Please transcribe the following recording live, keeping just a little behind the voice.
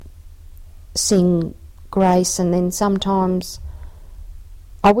sing grace, and then sometimes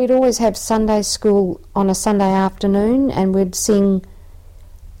we'd always have Sunday school on a Sunday afternoon, and we'd sing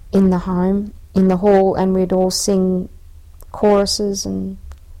in the home, in the hall, and we'd all sing choruses. And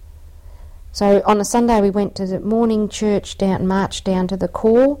so on a Sunday we went to the morning church down, marched down to the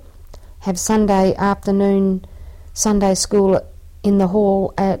core, have Sunday afternoon Sunday school in the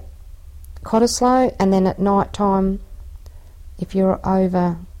hall at Cottesloe, and then at night time, if you're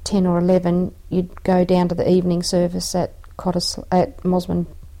over 10 or 11, you'd go down to the evening service at Mosman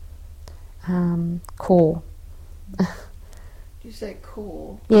Core. Did you say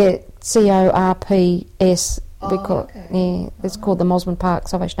core? Yeah, CORPS. Okay. Yeah, it's called the Mosman Park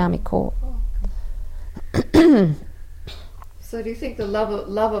Salvation Army Corps. So do you think the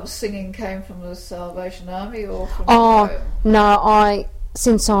love of singing came from the Salvation Army or from Oh, home? no,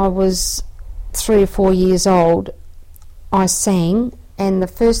 since I was 3 or 4 years old, I sang, and the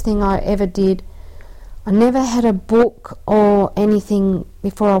first thing I ever did, I never had a book or anything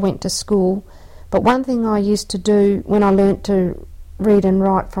before I went to school, but one thing I used to do when I learnt to read and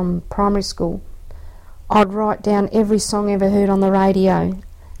write from primary school, I'd write down every song I ever heard on the radio,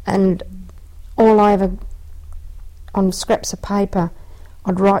 and all I ever, on scraps of paper,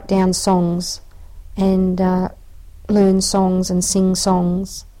 I'd write down songs and learn songs and sing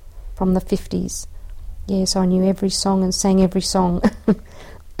songs from the 50s. Yes, I knew every song and sang every song.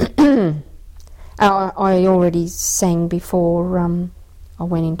 I already sang before I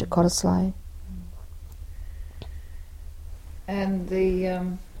went into Cottesloe. And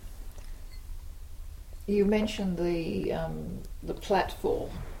you mentioned the platform.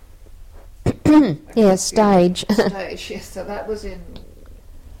 Yeah, stage. Stage, yes. So that was in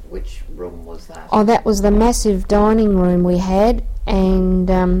which room was that? Oh, that was the massive dining room we had, and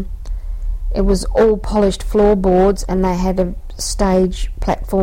it was all polished floorboards, and they had a stage platform